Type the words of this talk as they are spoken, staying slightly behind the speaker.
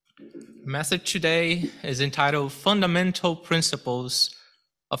Message today is entitled Fundamental Principles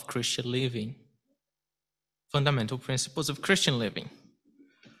of Christian Living. Fundamental Principles of Christian Living.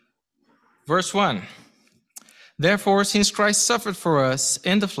 Verse 1. Therefore, since Christ suffered for us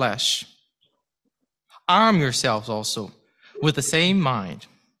in the flesh, arm yourselves also with the same mind.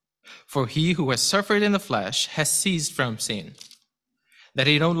 For he who has suffered in the flesh has ceased from sin, that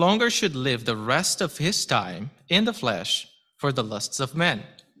he no longer should live the rest of his time in the flesh for the lusts of men,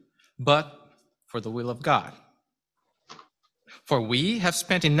 but for the will of God. For we have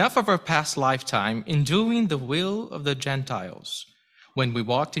spent enough of our past lifetime in doing the will of the Gentiles, when we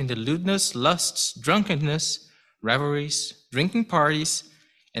walked in the lewdness, lusts, drunkenness, revelries, drinking parties,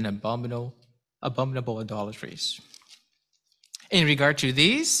 and abominable idolatries. In regard to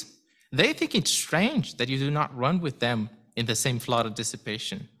these, they think it strange that you do not run with them in the same flood of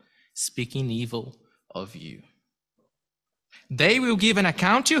dissipation, speaking evil of you. They will give an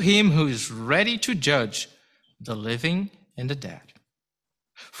account to him who is ready to judge the living and the dead.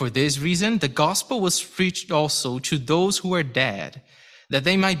 For this reason, the gospel was preached also to those who are dead, that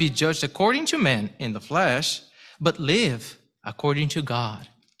they might be judged according to men in the flesh, but live according to God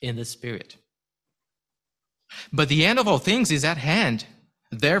in the Spirit. But the end of all things is at hand.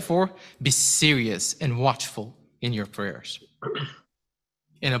 Therefore, be serious and watchful in your prayers.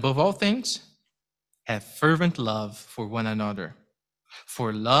 And above all things, have fervent love for one another,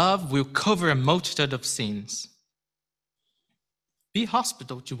 for love will cover a multitude of sins. Be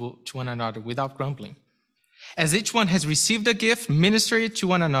hospitable to one another without grumbling. As each one has received a gift, minister it to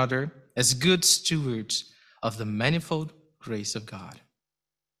one another as good stewards of the manifold grace of God.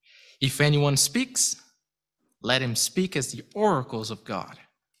 If anyone speaks, let him speak as the oracles of God.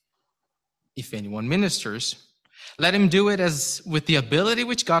 If anyone ministers, let him do it as with the ability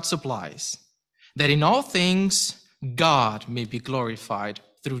which God supplies, that in all things God may be glorified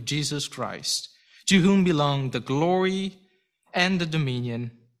through Jesus Christ, to whom belong the glory and the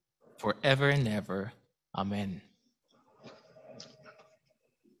dominion forever and ever. Amen.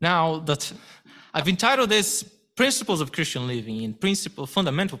 Now, I've entitled this Principles of Christian Living,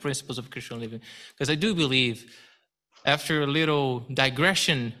 Fundamental Principles of Christian Living, because I do believe, after a little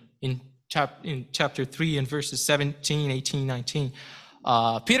digression in chapter 3 and verses 17, 18, 19,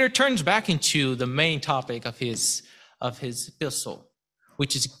 Peter turns back into the main topic of his epistle,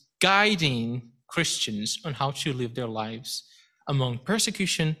 which is guiding Christians on how to live their lives among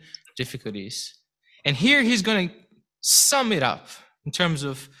persecution, difficulties. And here he's going to sum it up in terms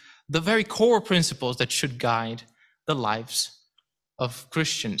of the very core principles that should guide the lives of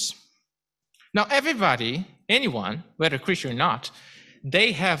Christians. Now, anyone, whether Christian or not,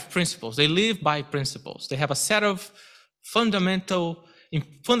 they have principles. They live by principles. They have a set of fundamentally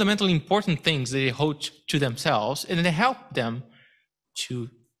important things that they hold to themselves, and they help them to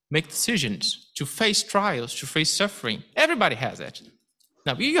make decisions, to face trials, to face suffering. Everybody has it.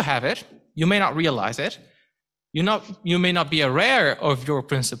 Now, you have it. You may not realize it. You may not be aware of your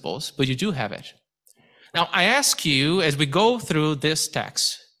principles, but you do have it. Now, I ask you, as we go through this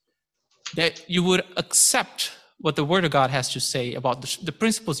text, that you would accept what the Word of God has to say about the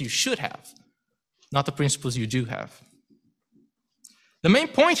principles you should have, not the principles you do have. The main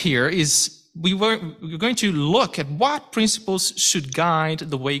point here is we're going to look at what principles should guide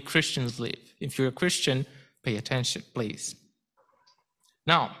the way Christians live. If you're a Christian, pay attention, please.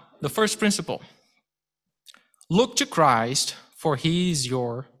 Now, the first principle. Look to Christ, for he is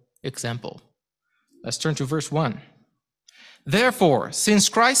your example. Let's turn to verse 1. Therefore, since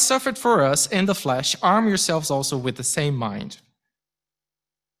Christ suffered for us in the flesh, arm yourselves also with the same mind.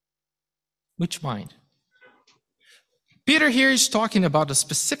 Which mind? Peter here is talking about a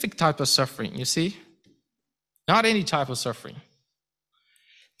specific type of suffering, you see? Not any type of suffering.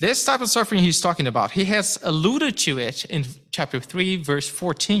 This type of suffering he's talking about, he has alluded to it in chapter 3, verse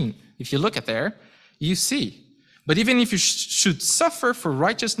 14. If you look at there, you see. But even if you should suffer for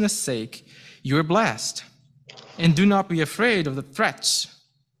righteousness' sake, you are blessed. And do not be afraid of the threats,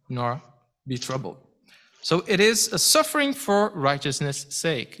 nor be troubled. So it is a suffering for righteousness'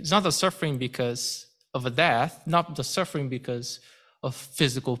 sake. It's not a suffering because of a death, not the suffering because of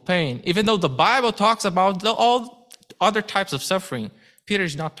physical pain. Even though the Bible talks about all other types of suffering, Peter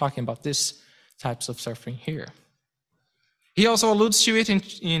is not talking about this types of suffering here. He also alludes to it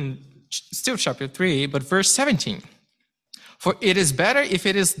in still chapter 3, but verse 17. For it is better if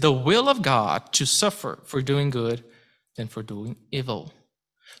it is the will of God to suffer for doing good than for doing evil.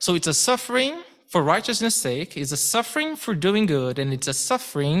 So it's a suffering for righteousness' sake, it's a suffering for doing good, and it's a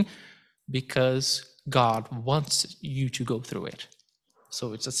suffering because God wants you to go through it.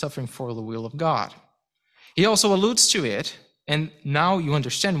 So it's a suffering for the will of God. He also alludes to it And now you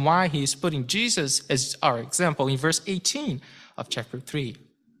understand why he is putting Jesus as our example in verse 18 of chapter 3.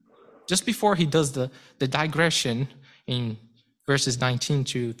 Just before he does the digression in verses 19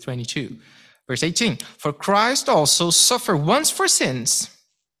 to 22. Verse 18, for Christ also suffered once for sins,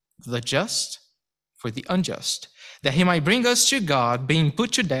 the just for the unjust, that he might bring us to God, being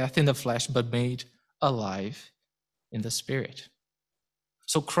put to death in the flesh, but made alive in the spirit.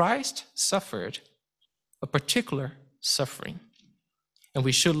 So Christ suffered a particular suffering, and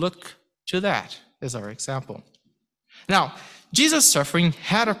we should look to that as our example. Now, Jesus' suffering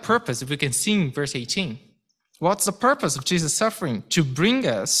had a purpose, if we can see in verse 18. What's the purpose of Jesus' suffering? To bring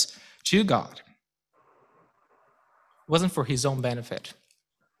us to God. It wasn't for his own benefit.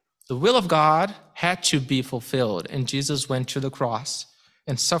 The will of God had to be fulfilled, and Jesus went to the cross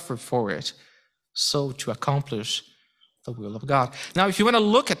and suffered for it, so to accomplish the will of God. Now, if you want to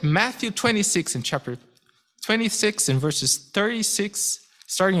look at Matthew 26 in chapter 26 in verses 36,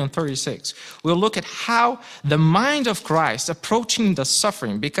 starting on 36, we'll look at how the mind of Christ approaching the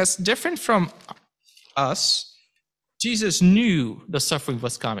suffering, because different from us, Jesus knew the suffering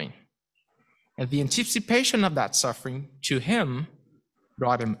was coming. And the anticipation of that suffering to him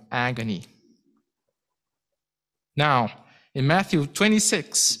brought him agony. Now, in Matthew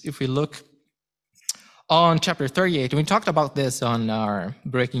 26, if we look on chapter 38, and we talked about this on our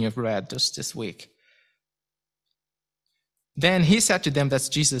Breaking of Bread just this week. Then he said to them, that's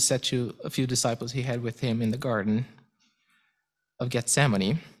Jesus said to a few disciples he had with him in the Garden of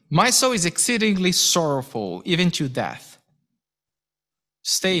Gethsemane, my soul is exceedingly sorrowful, even to death.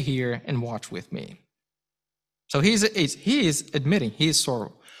 Stay here and watch with me. So he is admitting he is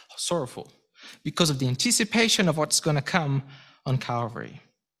sorrowful because of the anticipation of what's going to come on Calvary.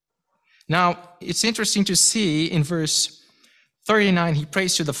 Now, it's interesting to see in verse 39, he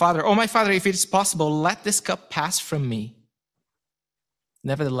prays to the Father, oh, my Father, if it is possible, let this cup pass from me.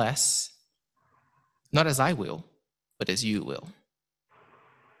 Nevertheless, not as I will, but as you will.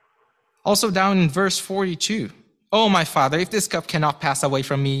 Also down in verse 42, oh, my Father, if this cup cannot pass away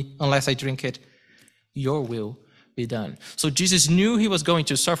from me unless I drink it, your will be done. So Jesus knew he was going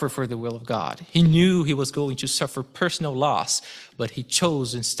to suffer for the will of God. He knew he was going to suffer personal loss, but he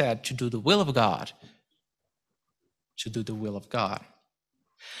chose instead to do the will of God. To do the will of God.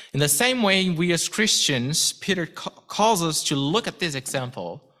 In the same way, we as Christians, Peter calls us to look at this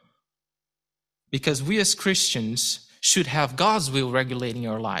example, because we as Christians should have God's will regulating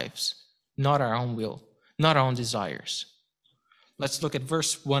our lives, not our own will, not our own desires. Let's look at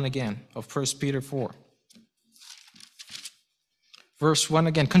verse 1 again of 1 Peter 4. Verse 1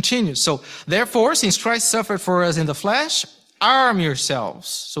 again continues. So, therefore, since Christ suffered for us in the flesh, arm yourselves.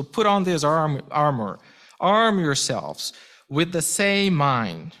 So put on this armor. Arm yourselves with the same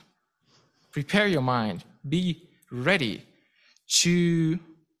mind. Prepare your mind. Be ready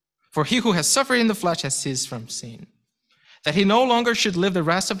for he who has suffered in the flesh has ceased from sin, that he no longer should live the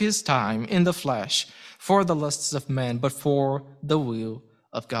rest of his time in the flesh for the lusts of men, but for the will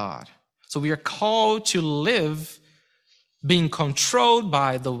of God. So we are called to live being controlled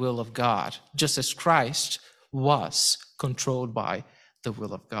by the will of God, just as Christ was controlled by the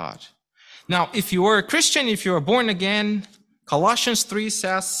will of God. Now, if you are a Christian, if you are born again, Colossians 3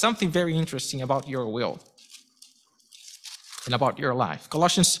 says something very interesting about your will and about your life.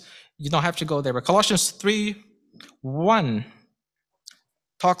 Colossians, you don't have to go there, but Colossians 3:1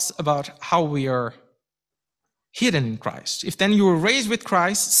 talks about how we are hidden in Christ. If then you were raised with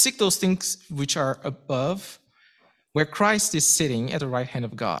Christ, seek those things which are above, where Christ is sitting at the right hand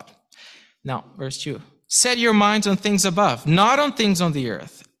of God. Now, verse 2, set your minds on things above, not on things on the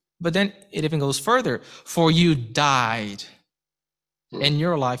earth. But then it even goes further, for you died, and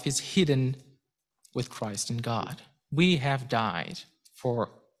your life is hidden with Christ in God. We have died for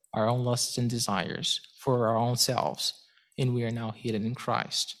our own lusts and desires, for our own selves, and we are now hidden in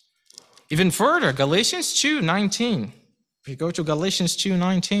Christ. Even further, Galatians 2:19. If you go to Galatians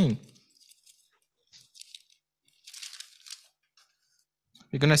 2:19,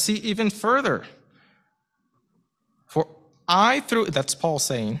 you're going to see even further. For that's Paul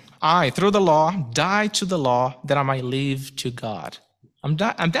saying, I, through the law, died to the law that I might live to God. I'm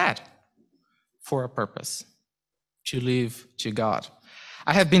dead for a purpose, to live to God.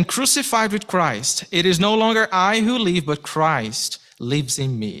 I have been crucified with Christ. It is no longer I who live, but Christ lives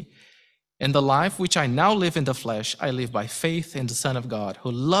in me. And the life which I now live in the flesh, I live by faith in the Son of God,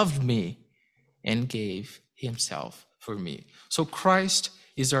 who loved me and gave himself for me. So Christ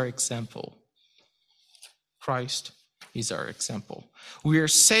is our example. Christ is our example. We are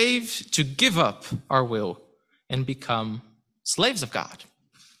saved to give up our will and become slaves of God.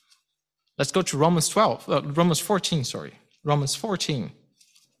 Let's go to Romans 14. Romans 14.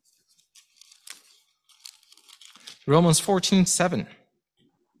 Romans 14:7.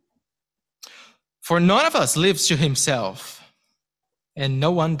 For none of us lives to himself, and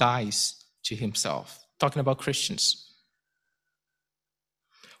no one dies to himself. Talking about Christians.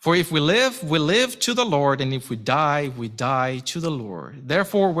 For if we live to the Lord, and if we die to the Lord.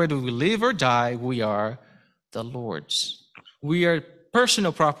 Therefore, whether we live or die, we are the Lord's. We are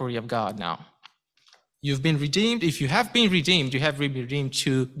personal property of God now. You've been redeemed. If you have been redeemed, you have been redeemed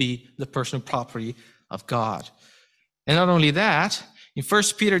to be the personal property of God. And not only that, in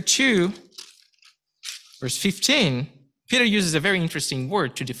 1 Peter 2, verse 15, Peter uses a very interesting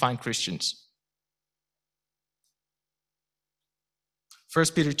word to define Christians.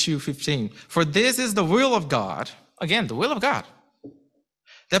 1 Peter 2:15. For this is the will of God, again, the will of God,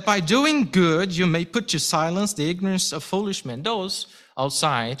 that by doing good you may put to silence the ignorance of foolish men. Those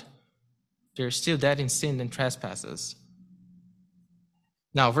outside, they're still dead in sin and trespasses.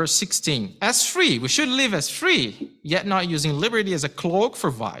 Now, verse 16. As free, we should live as free, yet not using liberty as a cloak for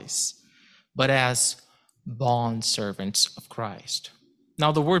vice, but as bond servants of Christ.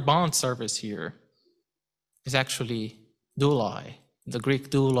 Now, the word bond service here is actually douloi, the Greek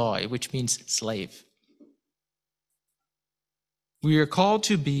douloi, which means slave. We are called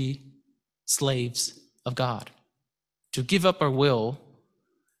to be slaves of God, to give up our will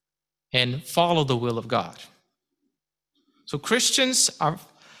and follow the will of God. So Christians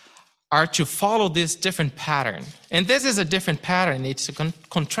are to follow this different pattern. And this is a different pattern. It's a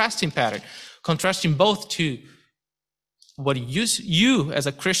contrasting pattern, contrasting both to what you as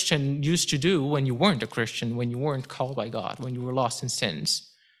a Christian used to do when you weren't a Christian, when you weren't called by God, when you were lost in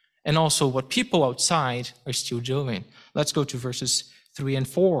sins, and also what people outside are still doing. Let's go to verses 3 and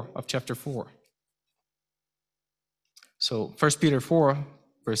 4 of chapter 4. So 1 Peter 4,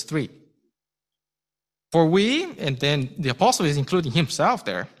 verse 3. For we, and then the apostle is including himself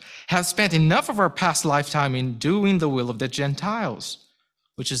there, have spent enough of our past lifetime in doing the will of the Gentiles,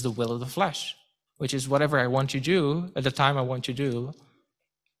 which is the will of the flesh, which is whatever I want to do at the time I want to do.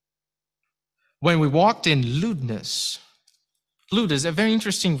 When we walked in lewdness, lewd is a very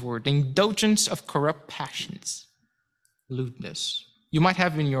interesting word, the indulgence of corrupt passions, lewdness. You might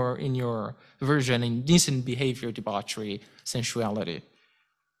have in your version indecent behavior, debauchery, sensuality.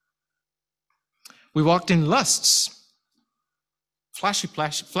 We walked in lusts,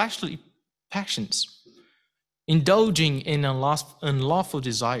 fleshly passions, indulging in unlawful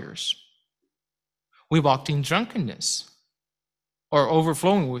desires. We walked in drunkenness, or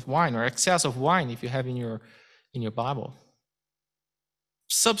overflowing with wine, or excess of wine if you have in your Bible.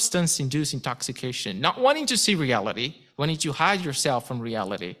 Substance-induced intoxication, not wanting to see reality, wanting to hide yourself from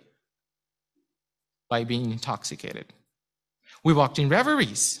reality by being intoxicated. We walked in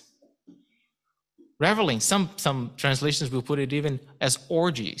reveries, reveling. Some translations will put it even as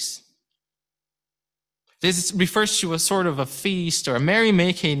orgies. This refers to a sort of a feast or a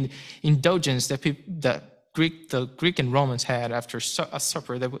merrymaking indulgence that the Greek and Romans had after a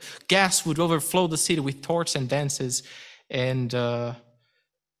supper. Gas would overflow the city with torches and dances, and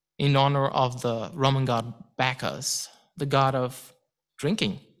in honor of the Roman god Bacchus, the god of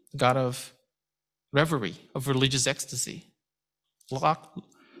drinking, god of revelry, of religious ecstasy.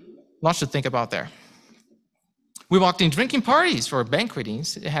 Lots to think about there. We walked in drinking parties or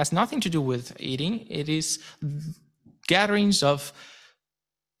banquetings. It has nothing to do with eating. It is gatherings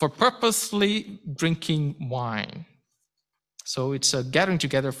for purposely drinking wine. So it's a gathering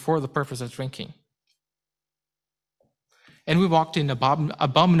together for the purpose of drinking. And we walked in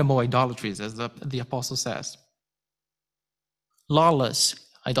abominable idolatries, as the apostle says. Lawless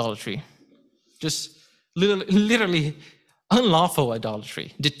idolatry. Just literally unlawful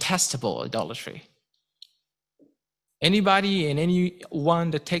idolatry, detestable idolatry. Anybody and anyone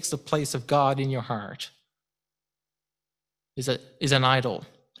that takes the place of God in your heart is an idol.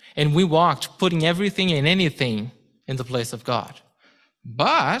 And we walked putting everything and anything in the place of God.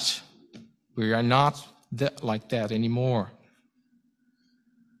 But we are not like that anymore.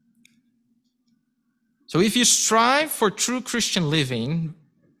 So if you strive for true Christian living,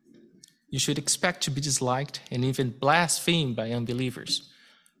 you should expect to be disliked and even blasphemed by unbelievers.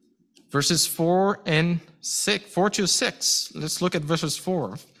 Verses 4 to 6. Let's look at verses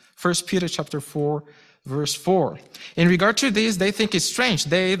 4. 1 Peter chapter 4, verse 4. In regard to this, they think it's strange,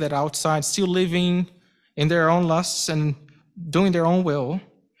 they that outside still living in their own lusts and doing their own will,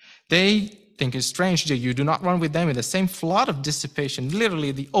 they think it's strange that you do not run with them in the same flood of dissipation,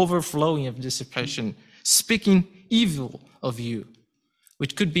 literally the overflowing of dissipation, speaking evil of you,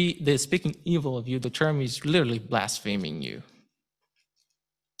 which could be the speaking evil of you. The term is literally blaspheming you.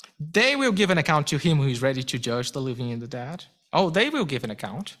 They will give an account to him who is ready to judge the living and the dead. Oh, they will give an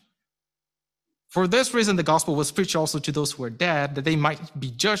account. For this reason, the gospel was preached also to those who are dead, that they might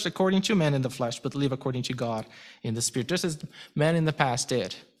be judged according to men in the flesh, but live according to God in the spirit, just as men in the past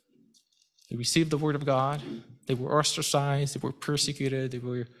did. They received the word of God. They were ostracized. They were persecuted.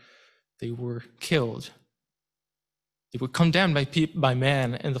 They were killed. They were condemned by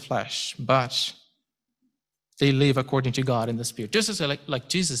men in the flesh, but they live according to God in the spirit, just as like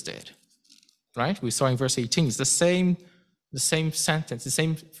Jesus did. Right? We saw in verse 18. It's the same sentence, the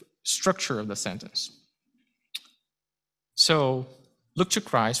same structure of the sentence. So look to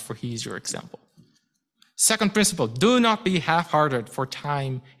Christ, for he is your example. Second principle, do not be half-hearted, for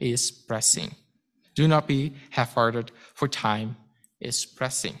time is pressing. Do not be half-hearted, for time is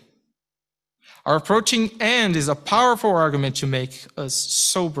pressing. Our approaching end is a powerful argument to make us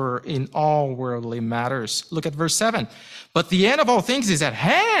sober in all worldly matters. Look at verse 7. But the end of all things is at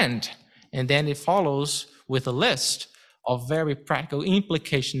hand. And then it follows with a list of very practical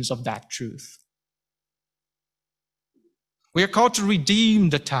implications of that truth. We are called to redeem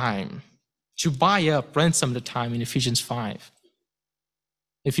the time, to buy up, ransom the time in Ephesians 5.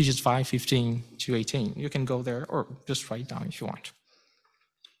 Ephesians 5, 15 to 18. You can go there or just write it down if you want.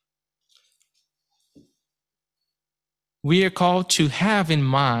 We are called to have in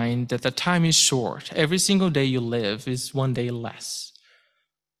mind that the time is short. Every single day you live is one day less.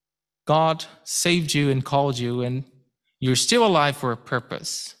 God saved you and called you, and you're still alive for a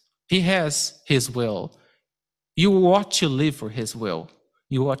purpose. He has his will. You ought to live for his will.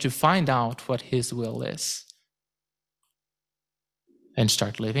 You ought to find out what his will is and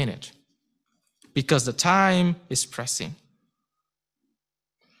start living it, because the time is pressing.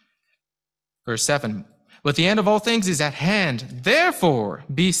 Verse 7, but the end of all things is at hand. Therefore,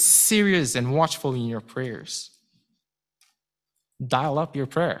 be serious and watchful in your prayers. Dial up your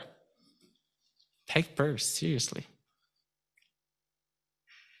prayer. Take prayer seriously.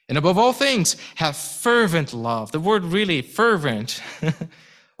 And above all things, have fervent love. The word really fervent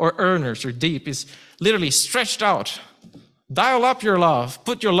or earnest or deep is literally stretched out. Dial up your love.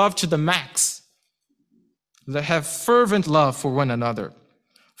 Put your love to the max. Have fervent love for one another.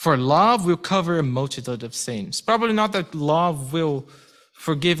 For love will cover a multitude of sins. Probably not that love will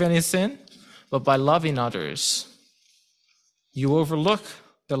forgive any sin, but by loving others, you overlook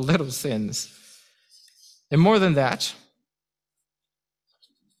the little sins. And more than that,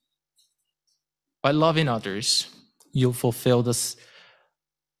 by loving others, you'll fulfill this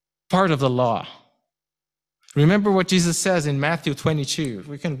part of the law. Remember what Jesus says in Matthew 22.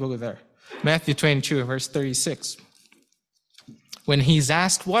 We can go there. Matthew 22, verse 36. When he's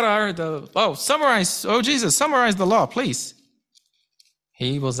asked, Jesus, summarize the law, please.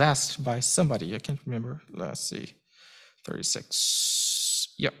 He was asked by somebody, I can't remember. Let's see,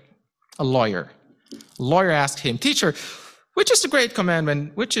 36. Yep, a lawyer. A lawyer asked him, teacher, which is the great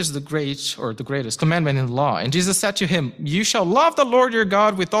commandment? Which is the great or the greatest commandment in the law? And Jesus said to him, you shall love the Lord your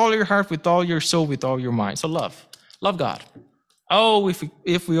God with all your heart, with all your soul, with all your mind. So love God. Oh,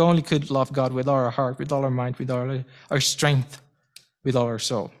 if we only could love God with all our heart, with all our mind, with all our strength, with all our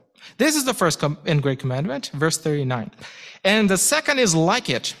soul. This is the first and great commandment, verse 39. And the second is like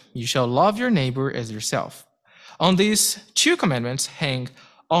it. You shall love your neighbor as yourself. On these two commandments hang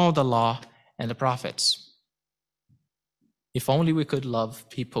all the law and the prophets. If only we could love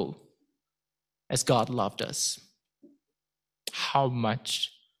people as God loved us, how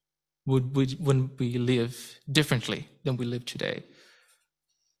much wouldn't we live differently than we live today?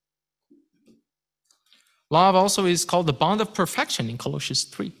 Love also is called the bond of perfection in Colossians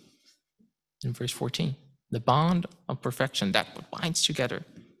 3, in verse 14. The bond of perfection that binds together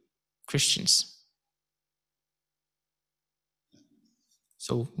Christians.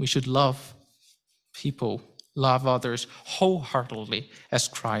 So we should love people, love others wholeheartedly as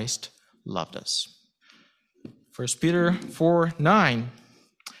Christ loved us. 1 Peter 4:9.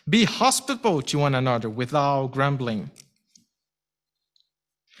 Be hospitable to one another without grumbling.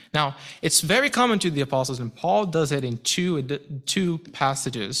 Now, it's very common to the apostles, and Paul does it in two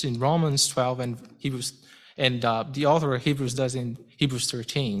passages, in Romans 12 and Hebrews, and the author of Hebrews does in Hebrews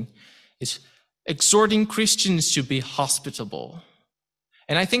 13. It's exhorting Christians to be hospitable.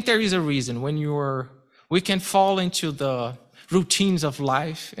 And I think there is a reason. We can fall into the routines of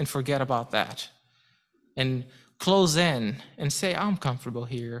life and forget about that, and close in and say, I'm comfortable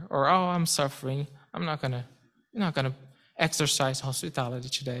here, or I'm suffering. I'm not gonna exercise hospitality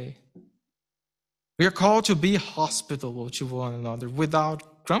today. We are called to be hospitable to one another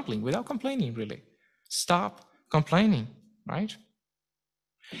without grumbling, without complaining, really. Stop complaining, right?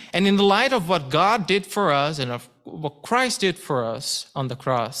 And in the light of what God did for us and of what Christ did for us on the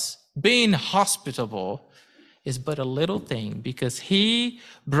cross, being hospitable, is but a little thing, because he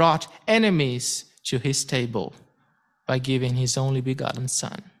brought enemies to his table by giving his only begotten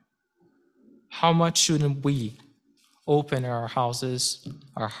Son. How much shouldn't we open our houses,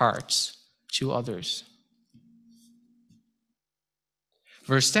 our hearts to others?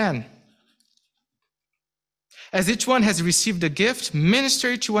 Verse 10. As each one has received a gift,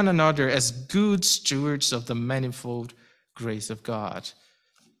 minister to one another as good stewards of the manifold grace of God.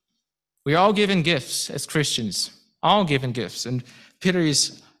 We're all given gifts as Christians, all given gifts. And Peter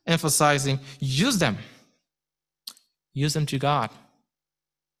is emphasizing, use them. Use them to God.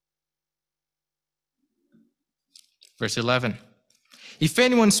 Verse 11. If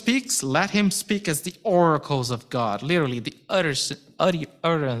anyone speaks, let him speak as the oracles of God, literally the utterances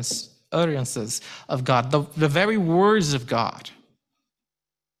of God, the very words of God.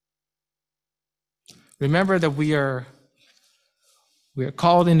 Remember that we are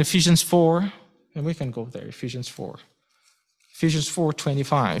called in Ephesians 4, and we can go there, Ephesians 4. Ephesians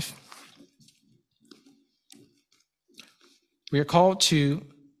 4:25. We are called to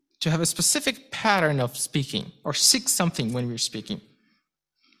have a specific pattern of speaking, or seek something when we're speaking.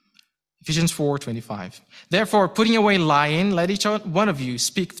 Ephesians 4:25. Therefore, putting away lying, let each one of you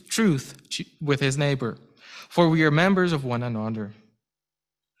speak the truth with his neighbor, for we are members of one another.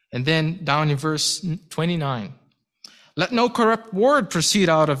 And then down in verse 29. Let no corrupt word proceed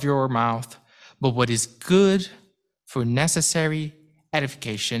out of your mouth, but what is good for necessary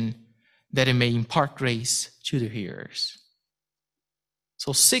edification, that it may impart grace to the hearers.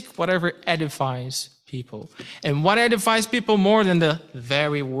 So seek whatever edifies people. And what edifies people more than the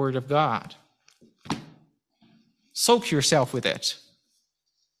very word of God? Soak yourself with it.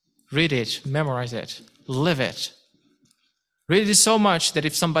 Read it, memorize it, live it. Read it so much that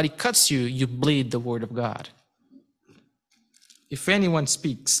if somebody cuts you, you bleed the word of God. If anyone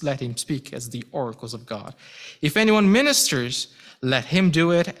speaks, let him speak as the oracles of God. If anyone ministers, let him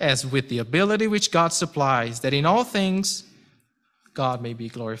do it as with the ability which God supplies, that in all things God may be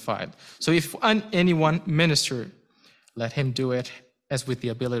glorified. So if anyone minister, let him do it as with the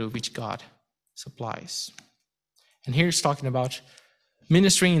ability which God supplies. And here it's talking about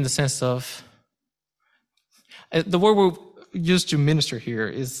ministering in the sense of, the word we use to minister here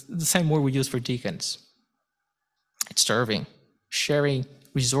is the same word we use for deacons. It's serving, sharing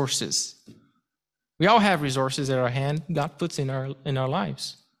resources. We all have resources at our hand God puts in our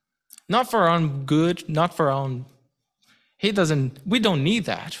lives. Not for our own good, not for our own. We don't need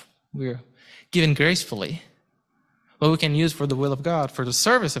that. We're given gracefully. But we can use for the will of God, for the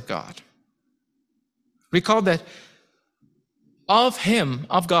service of God. Recall that of him,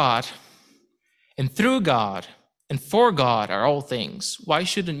 of God, and through God, and for God are all things. Why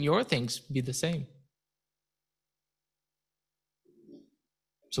shouldn't your things be the same?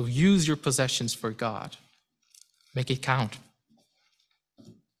 So use your possessions for God. Make it count.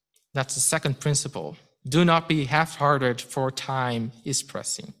 That's the second principle. Do not be half-hearted, for time is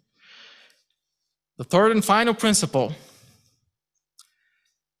pressing. The third and final principle.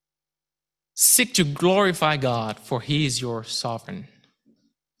 Seek to glorify God, for he is your sovereign.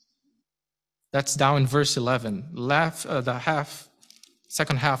 That's down in verse 11,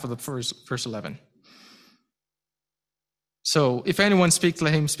 second half of the verse 11. So, if anyone speaks,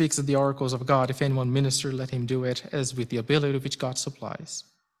 let him speak as the oracles of God. If anyone minister, let him do it as with the ability which God supplies.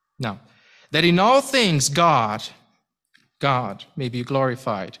 Now, that in all things God may be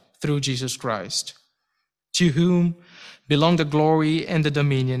glorified through Jesus Christ, to whom belong the glory and the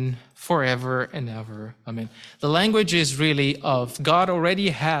dominion forever and ever. Amen. The language is really of God already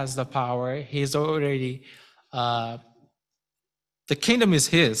has the power. He's already, the kingdom is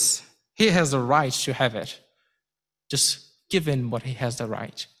his. He has the right to have it. Just given what he has the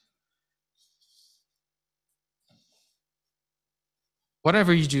right.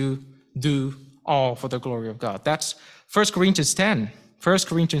 Whatever you do all for the glory of God. That's 1 Corinthians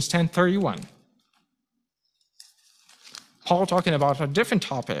 10:31. Paul talking about a different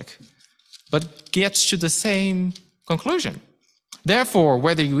topic, but gets to the same conclusion. Therefore,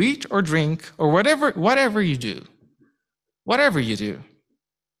 whether you eat or drink or whatever you do,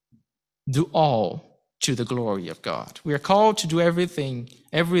 do all to the glory of God. We are called to do everything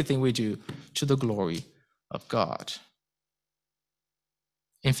we do to the glory of God.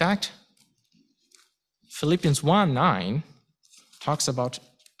 In fact, Philippians 1:9 talks about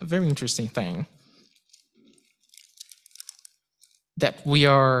a very interesting thing, that we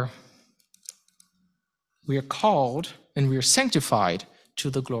are called and we are sanctified to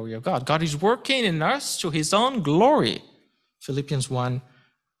the glory of God. God is working in us to his own glory. Philippians 1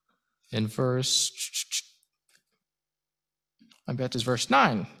 in verse I bet it's verse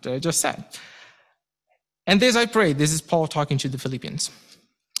 9 that I just said. And this I pray, this is Paul talking to the Philippians,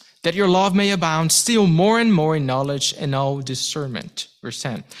 that your love may abound still more and more in knowledge and all discernment. Verse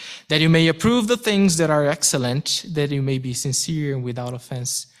 10, that you may approve the things that are excellent, that you may be sincere and without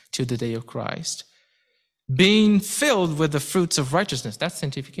offense to the day of Christ, being filled with the fruits of righteousness. That's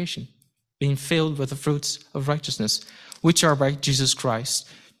sanctification. Being filled with the fruits of righteousness, which are by Jesus Christ,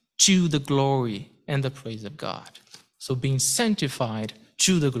 to the glory and the praise of God. So being sanctified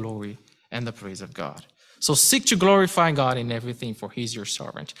to the glory and the praise of God. So seek to glorify God in everything, for he's your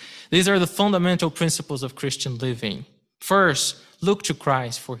servant. These are the fundamental principles of Christian living. First, look to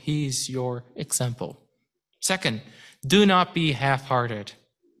Christ, for he is your example. Second, do not be half-hearted,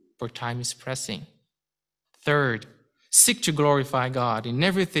 for time is pressing. Third, seek to glorify God in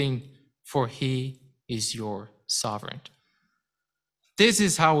everything, for he is your sovereign. This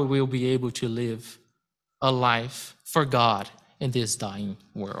is how we will be able to live a life for God in this dying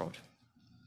world.